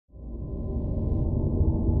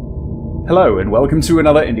Hello and welcome to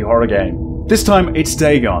another indie horror game. This time it's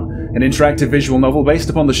Dagon, an interactive visual novel based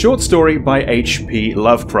upon the short story by H.P.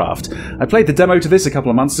 Lovecraft. I played the demo to this a couple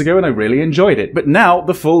of months ago and I really enjoyed it, but now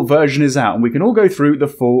the full version is out and we can all go through the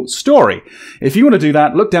full story. If you want to do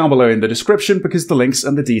that, look down below in the description because the links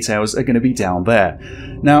and the details are going to be down there.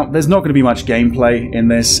 Now, there's not going to be much gameplay in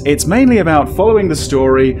this. It's mainly about following the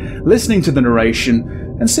story, listening to the narration,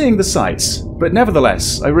 and seeing the sights. But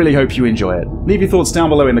nevertheless, I really hope you enjoy it. Leave your thoughts down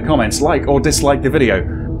below in the comments, like or dislike the video.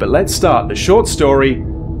 But let's start the short story,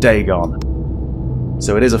 Dagon.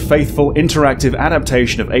 So it is a faithful, interactive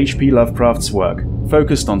adaptation of H.P. Lovecraft's work,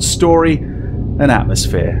 focused on story and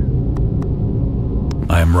atmosphere.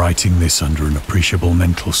 I am writing this under an appreciable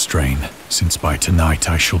mental strain, since by tonight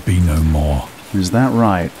I shall be no more. Is that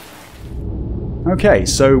right? Okay,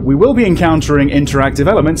 so we will be encountering interactive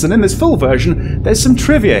elements, and in this full version, there's some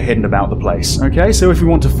trivia hidden about the place. Okay, so if we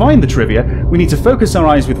want to find the trivia, we need to focus our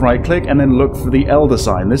eyes with right-click and then look for the elder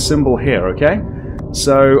sign, this symbol here, okay?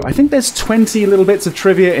 So I think there's 20 little bits of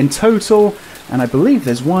trivia in total, and I believe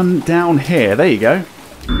there's one down here. There you go.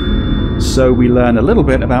 So we learn a little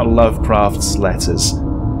bit about Lovecraft's letters.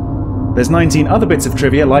 There's 19 other bits of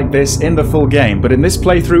trivia like this in the full game, but in this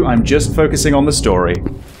playthrough, I'm just focusing on the story.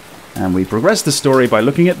 And we progress the story by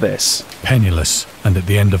looking at this. Penniless, and at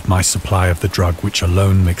the end of my supply of the drug which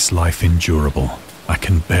alone makes life endurable, I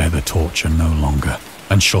can bear the torture no longer,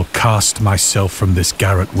 and shall cast myself from this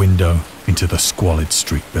garret window into the squalid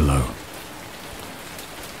street below.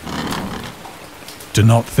 Do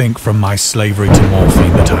not think from my slavery to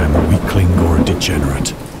morphine that I am a weakling or a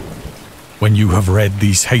degenerate. When you have read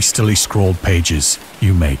these hastily scrawled pages,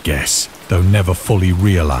 you may guess, though never fully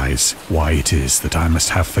realize, why it is that I must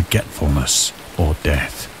have forgetfulness or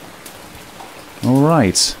death.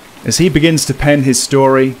 Alright, as he begins to pen his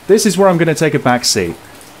story, this is where I'm going to take a back seat.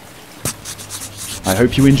 I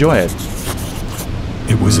hope you enjoy it.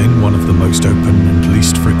 It was in one of the most open and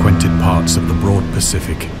least frequented parts of the broad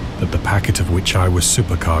Pacific that the packet of which I was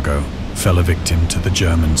supercargo fell a victim to the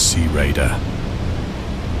German sea raider.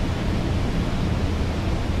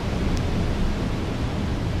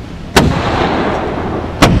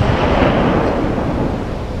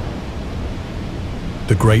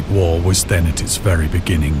 The Great War was then at its very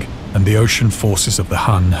beginning, and the ocean forces of the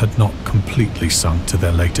Hun had not completely sunk to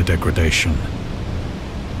their later degradation.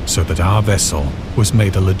 So that our vessel was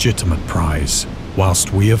made a legitimate prize,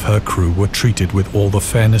 whilst we of her crew were treated with all the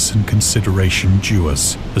fairness and consideration due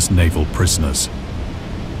us as naval prisoners.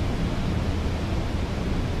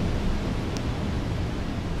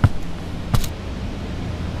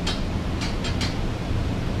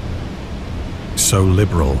 So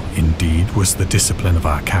liberal, indeed, was the discipline of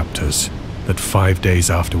our captors, that 5 days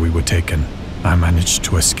after we were taken, I managed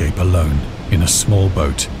to escape alone, in a small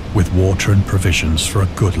boat, with water and provisions for a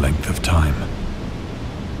good length of time.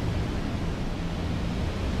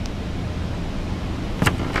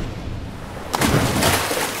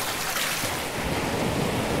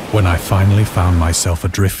 When I finally found myself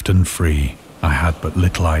adrift and free, I had but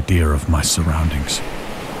little idea of my surroundings.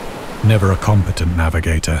 Never a competent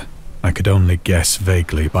navigator, I could only guess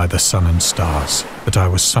vaguely by the sun and stars that I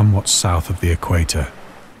was somewhat south of the equator.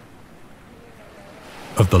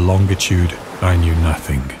 Of the longitude, I knew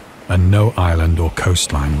nothing, and no island or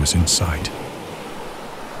coastline was in sight.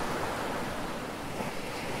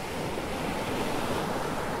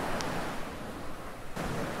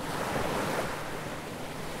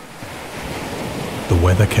 The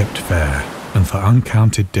weather kept fair, and for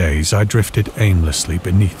uncounted days I drifted aimlessly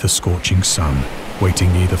beneath the scorching sun,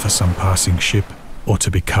 waiting either for some passing ship or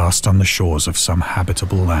to be cast on the shores of some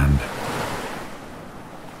habitable land.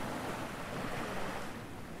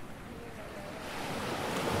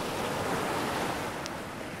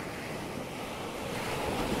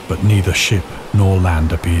 But neither ship nor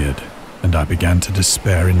land appeared, and I began to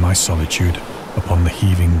despair in my solitude upon the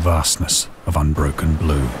heaving vastness of unbroken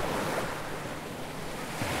blue.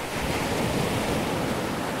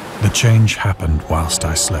 The change happened whilst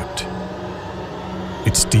I slept.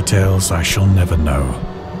 Its details I shall never know,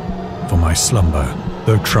 for my slumber,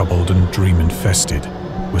 though troubled and dream-infested,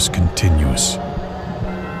 was continuous.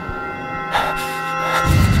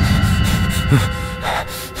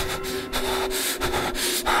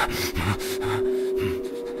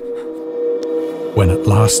 When at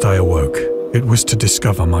last I awoke, it was to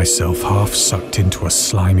discover myself half sucked into a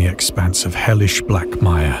slimy expanse of hellish black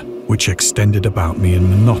mire, which extended about me in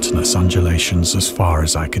monotonous undulations as far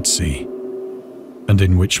as I could see, and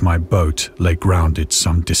in which my boat lay grounded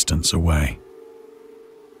some distance away.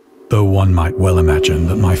 Though one might well imagine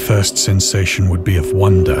that my first sensation would be of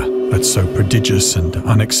wonder at so prodigious and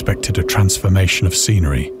unexpected a transformation of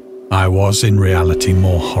scenery, I was in reality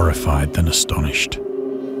more horrified than astonished,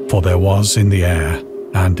 for there was in the air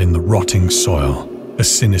and in the rotting soil a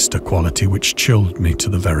sinister quality which chilled me to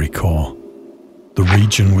the very core. The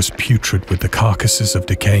region was putrid with the carcasses of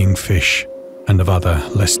decaying fish and of other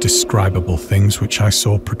less describable things which I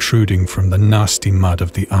saw protruding from the nasty mud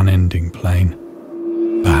of the unending plain.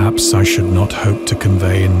 Perhaps I should not hope to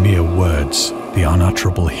convey in mere words the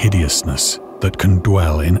unutterable hideousness that can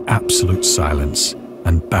dwell in absolute silence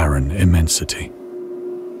and barren immensity.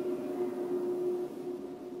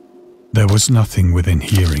 There was nothing within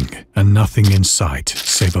hearing and nothing in sight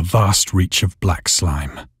save a vast reach of black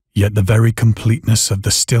slime. Yet the very completeness of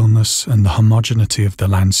the stillness and the homogeneity of the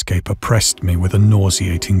landscape oppressed me with a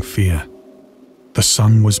nauseating fear. The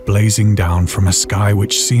sun was blazing down from a sky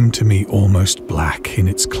which seemed to me almost black in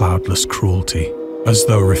its cloudless cruelty, as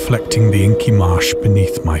though reflecting the inky marsh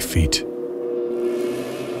beneath my feet.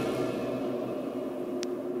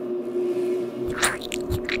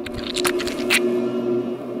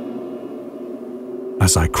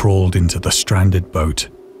 As I crawled into the stranded boat,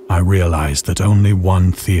 I realized that only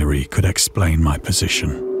one theory could explain my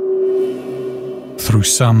position. Through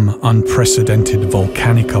some unprecedented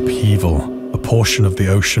volcanic upheaval, a portion of the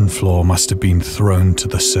ocean floor must have been thrown to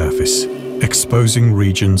the surface, exposing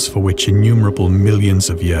regions for which innumerable millions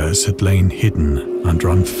of years had lain hidden under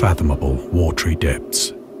unfathomable watery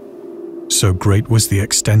depths. So great was the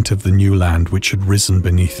extent of the new land which had risen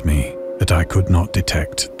beneath me that I could not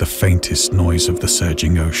detect the faintest noise of the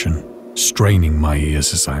surging ocean, straining my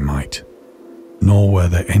ears as I might, nor were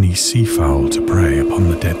there any seafowl to prey upon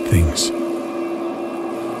the dead things.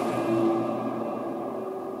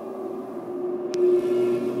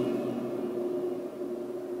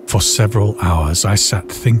 For several hours I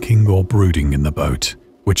sat thinking or brooding in the boat,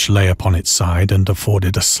 which lay upon its side and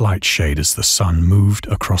afforded a slight shade as the sun moved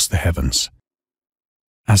across the heavens.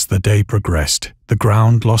 As the day progressed, the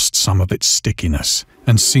ground lost some of its stickiness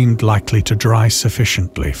and seemed likely to dry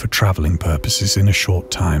sufficiently for traveling purposes in a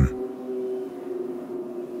short time.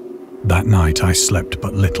 That night I slept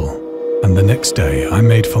but little, and the next day I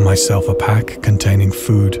made for myself a pack containing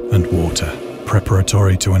food and water,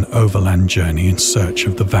 preparatory to an overland journey in search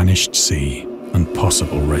of the vanished sea and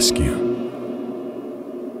possible rescue.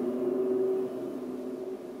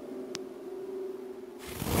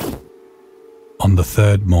 On the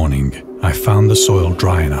third morning, I found the soil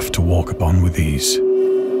dry enough to walk upon with ease.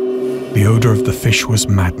 The odor of the fish was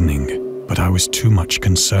maddening, but I was too much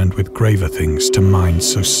concerned with graver things to mind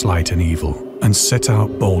so slight an evil, and set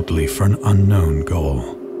out boldly for an unknown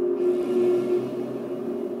goal.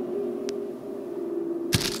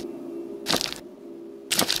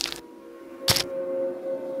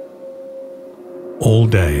 All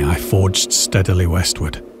day I forged steadily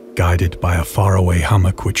westward, guided by a faraway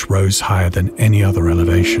hummock which rose higher than any other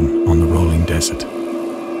elevation on the rolling desert.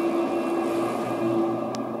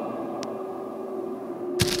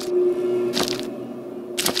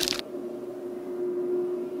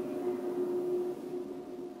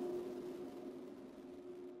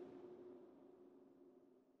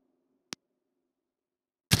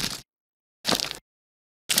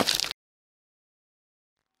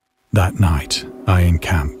 That night I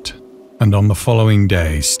encamped, and on the following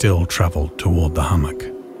day still travelled toward the hummock,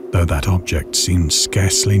 though that object seemed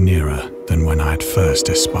scarcely nearer than when I had first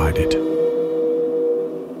espied it.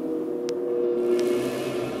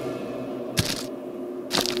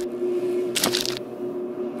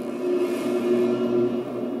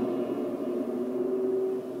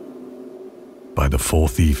 By the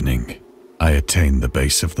fourth evening, I attained the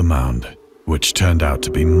base of the mound, which turned out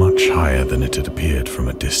to be much higher than it had appeared from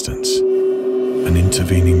a distance. An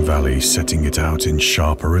intervening valley setting it out in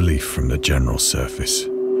sharper relief from the general surface.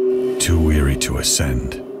 Too weary to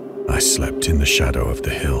ascend, I slept in the shadow of the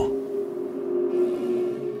hill.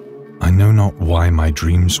 I know not why my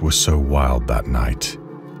dreams were so wild that night,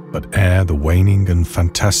 but ere the waning and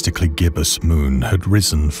fantastically gibbous moon had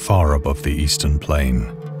risen far above the eastern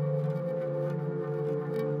plain,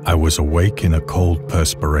 I was awake in a cold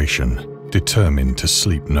perspiration, determined to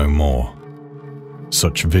sleep no more.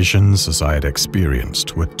 Such visions as I had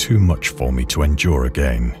experienced were too much for me to endure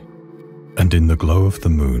again, and in the glow of the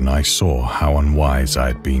moon I saw how unwise I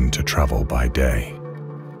had been to travel by day.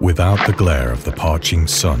 Without the glare of the parching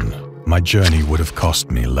sun, my journey would have cost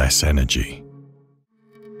me less energy.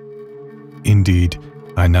 Indeed,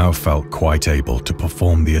 I now felt quite able to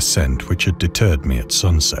perform the ascent which had deterred me at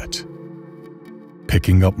sunset.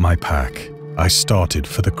 Picking up my pack, I started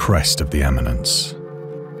for the crest of the eminence.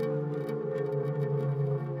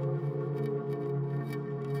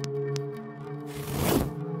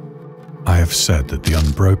 I have have said that the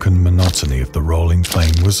unbroken monotony of the rolling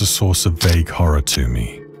plain was a source of vague horror to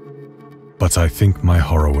me. But I think my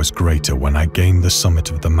horror was greater when I gained the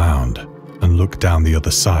summit of the mound and looked down the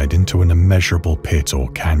other side into an immeasurable pit or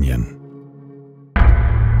canyon,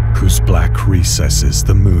 whose black recesses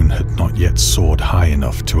the moon had not yet soared high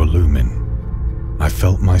enough to illumine. I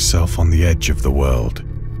felt myself on the edge of the world,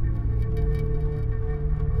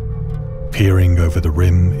 peering over the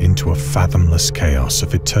rim into a fathomless chaos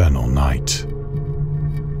of eternal night.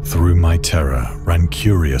 Through my terror ran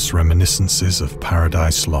curious reminiscences of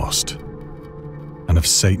Paradise Lost, and of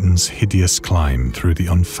Satan's hideous climb through the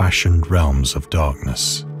unfashioned realms of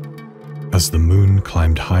darkness. As the moon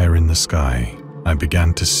climbed higher in the sky, I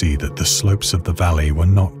began to see that the slopes of the valley were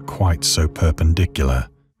not quite so perpendicular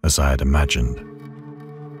as I had imagined.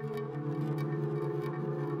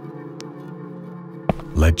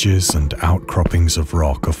 Ledges and outcroppings of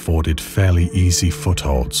rock afforded fairly easy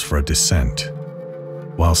footholds for a descent,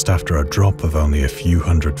 whilst after a drop of only a few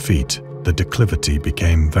hundred feet, the declivity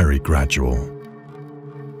became very gradual.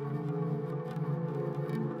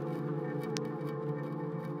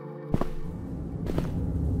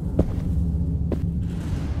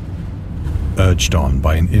 Urged on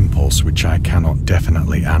by an impulse which I cannot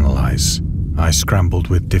definitely analyze, I scrambled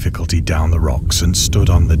with difficulty down the rocks and stood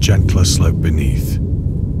on the gentler slope beneath,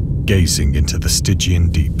 gazing into the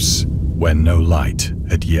Stygian deeps, where no light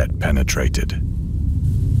had yet penetrated.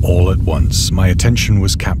 All at once, my attention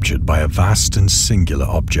was captured by a vast and singular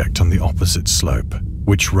object on the opposite slope,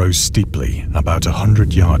 which rose steeply about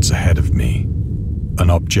 100 yards ahead of me.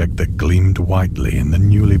 An object that gleamed whitely in the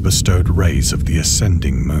newly bestowed rays of the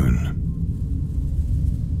ascending moon.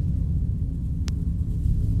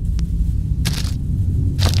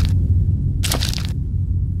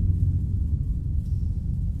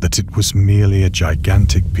 That it was merely a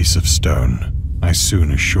gigantic piece of stone, I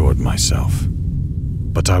soon assured myself.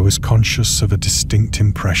 But I was conscious of a distinct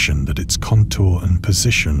impression that its contour and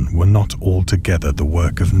position were not altogether the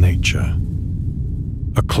work of nature.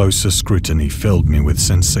 A closer scrutiny filled me with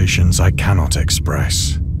sensations I cannot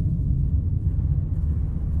express.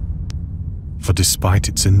 For despite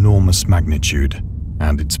its enormous magnitude,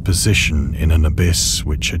 and its position in an abyss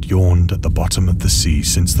which had yawned at the bottom of the sea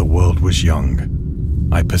since the world was young,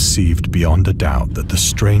 I perceived beyond a doubt that the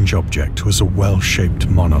strange object was a well-shaped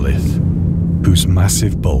monolith, whose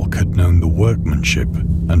massive bulk had known the workmanship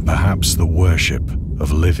and perhaps the worship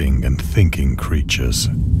of living and thinking creatures.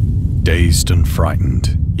 Dazed and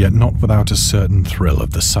frightened, yet not without a certain thrill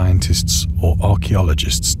of the scientist's or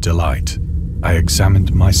archaeologist's delight, I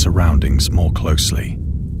examined my surroundings more closely.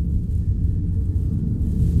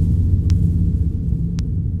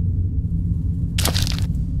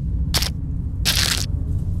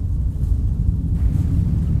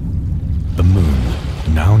 The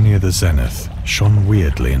moon, now near the zenith, shone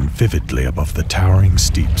weirdly and vividly above the towering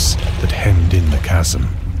steeps that hemmed in the chasm,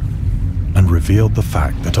 and revealed the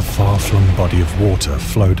fact that a far-flung body of water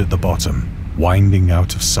flowed at the bottom, winding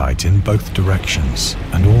out of sight in both directions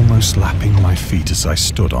and almost lapping my feet as I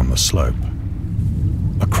stood on the slope.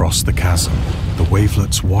 Across the chasm, the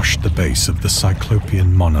wavelets washed the base of the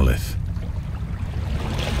cyclopean monolith,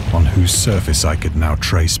 on whose surface I could now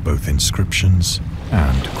trace both inscriptions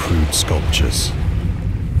and crude sculptures.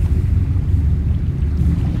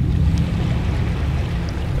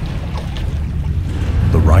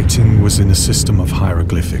 The writing was in a system of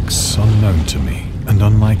hieroglyphics unknown to me and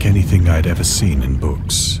unlike anything I'd ever seen in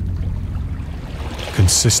books,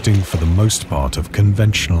 consisting for the most part of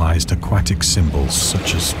conventionalized aquatic symbols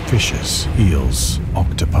such as fishes, eels,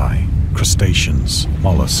 octopi, crustaceans,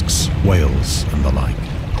 mollusks, whales, and the like.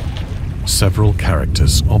 Several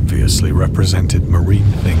characters obviously represented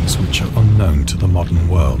marine things which are unknown to the modern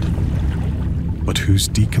world, but whose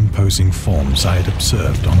decomposing forms I had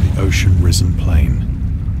observed on the ocean-risen plain.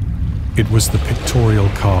 It was the pictorial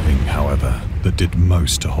carving, however, that did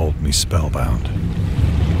most to hold me spellbound.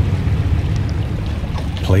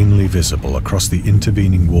 Plainly visible across the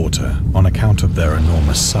intervening water, on account of their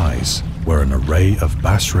enormous size, were an array of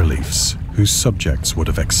bas-reliefs whose subjects would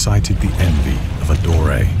have excited the envy of a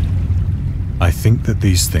doré. I think that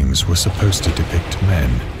these things were supposed to depict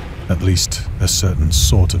men, at least a certain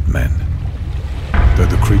sort of men, though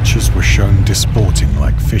the creatures were shown disporting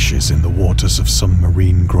like fishes in the waters of some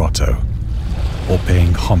marine grotto, or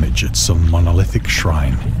paying homage at some monolithic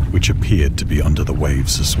shrine which appeared to be under the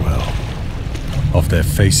waves as well. Of their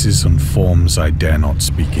faces and forms I dare not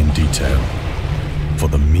speak in detail, for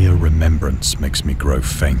the mere remembrance makes me grow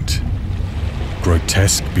faint.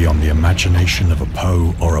 Grotesque beyond the imagination of a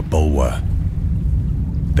Poe or a Bulwer,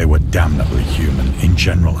 they were damnably human in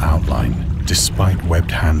general outline, despite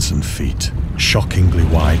webbed hands and feet, shockingly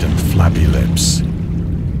wide and flabby lips,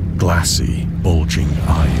 glassy, bulging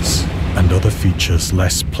eyes, and other features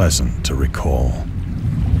less pleasant to recall.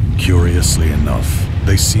 Curiously enough,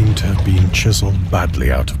 they seem to have been chiseled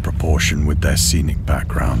badly out of proportion with their scenic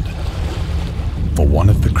background. For one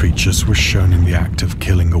of the creatures was shown in the act of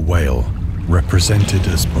killing a whale, represented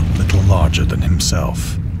as but little larger than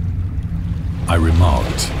himself. I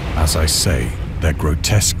remarked, as I say, their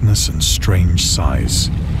grotesqueness and strange size,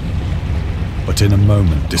 but in a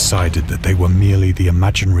moment decided that they were merely the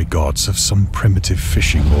imaginary gods of some primitive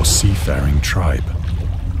fishing or seafaring tribe.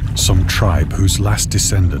 Some tribe whose last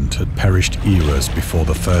descendant had perished eras before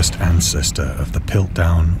the first ancestor of the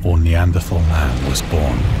Piltdown or Neanderthal man was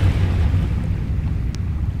born.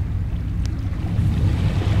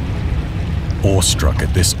 Awestruck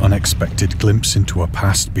at this unexpected glimpse into a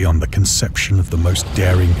past beyond the conception of the most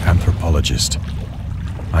daring anthropologist,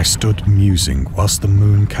 I stood musing whilst the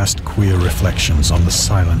moon cast queer reflections on the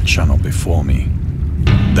silent channel before me.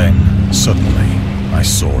 Then, suddenly, I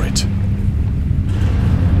saw it.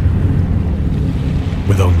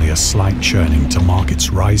 With only a slight churning to mark its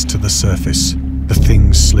rise to the surface, the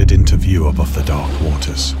thing slid into view above the dark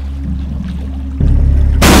waters.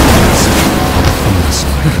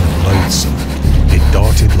 Thunderous-like and loathsome, it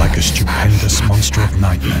darted like a stupendous monster of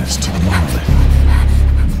nightmares to the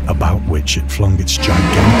monolith, about which it flung its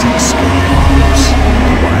gigantic scaly arms,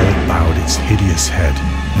 while it bowed its hideous head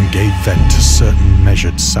and gave vent to certain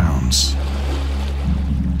measured sounds.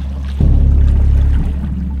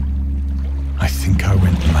 I think I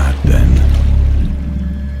went mad then.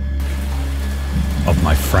 Of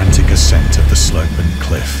my frantic ascent of the slope and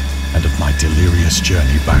cliff, and of my delirious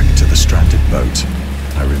journey back to the stranded boat,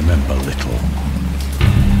 I remember little.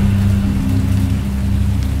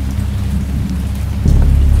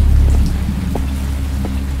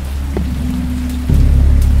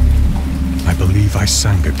 I believe I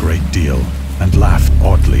sang a great deal, and laughed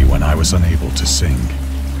oddly when I was unable to sing.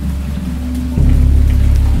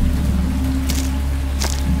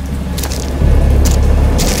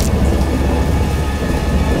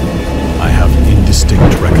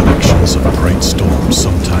 Distinct recollections of a great storm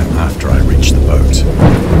sometime after I reached the boat.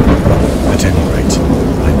 At any rate,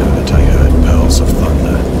 I know that I heard pearls of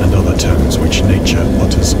thunder and other tones which nature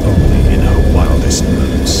utters only in her wildest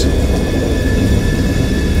moods.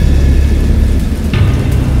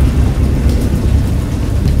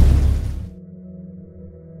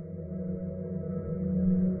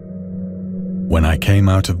 When I came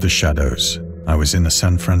out of the shadows, I was in a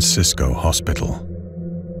San Francisco hospital,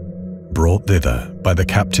 brought thither by the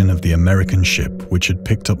captain of the American ship which had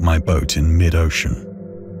picked up my boat in mid-ocean.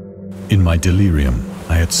 In my delirium,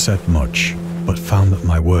 I had said much, but found that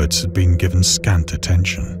my words had been given scant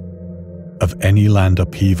attention. Of any land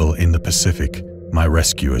upheaval in the Pacific, my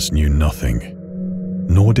rescuers knew nothing,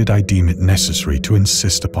 nor did I deem it necessary to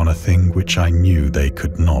insist upon a thing which I knew they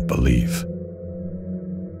could not believe.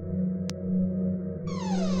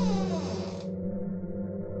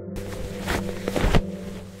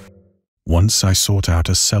 Once I sought out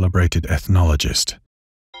a celebrated ethnologist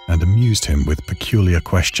and amused him with peculiar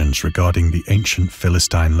questions regarding the ancient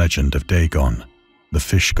Philistine legend of Dagon, the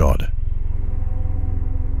fish god.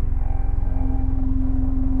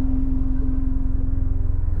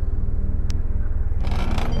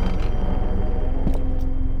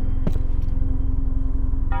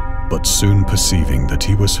 But soon perceiving that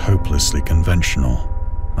he was hopelessly conventional,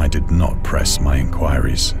 I did not press my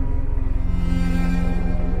inquiries.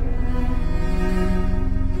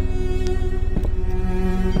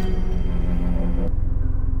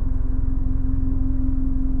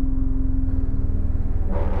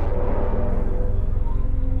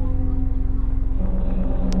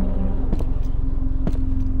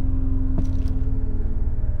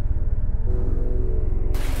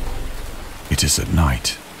 It is at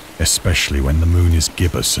night, especially when the moon is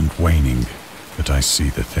gibbous and waning, that I see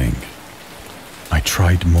the thing. I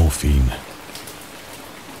tried morphine,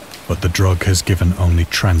 but the drug has given only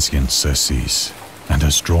transient surcease and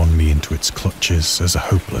has drawn me into its clutches as a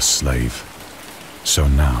hopeless slave. So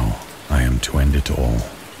now I am to end it all,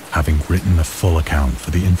 having written a full account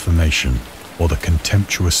for the information or the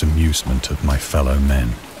contemptuous amusement of my fellow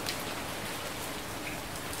men.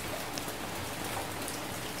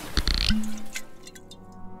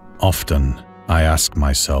 Often, I ask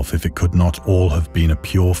myself if it could not all have been a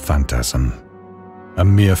pure phantasm, a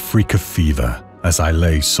mere freak of fever as I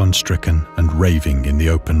lay sun-stricken and raving in the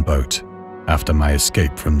open boat after my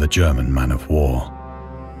escape from the German man-of-war.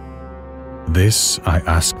 This I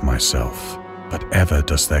ask myself, but ever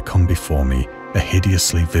does there come before me a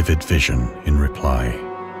hideously vivid vision in reply.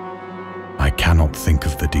 I cannot think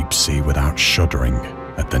of the deep sea without shuddering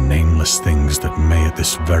at the nameless things that may at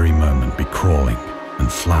this very moment be crawling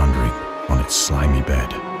and floundering on its slimy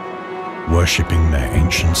bed, worshipping their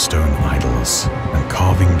ancient stone idols and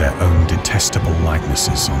carving their own detestable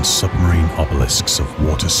likenesses on submarine obelisks of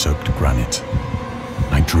water-soaked granite.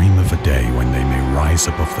 I dream of a day when they may rise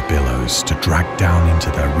above the billows to drag down into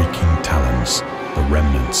their reeking talons the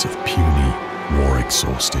remnants of puny,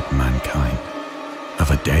 war-exhausted mankind. Of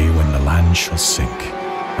a day when the land shall sink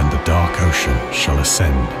and the dark ocean shall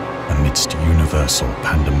ascend amidst universal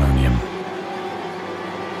pandemonium.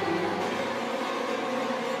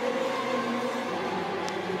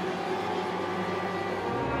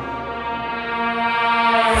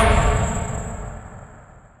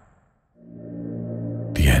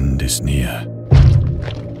 The end is near.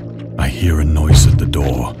 I hear a noise at the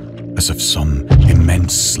door, as of some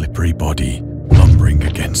immense slippery body lumbering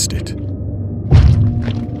against it.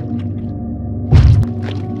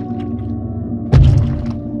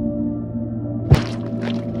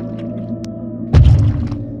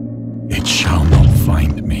 It shall not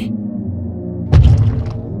find me.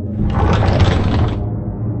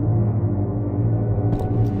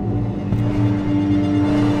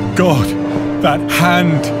 God, that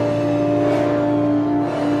hand!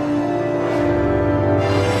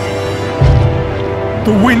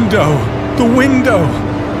 The window! The window!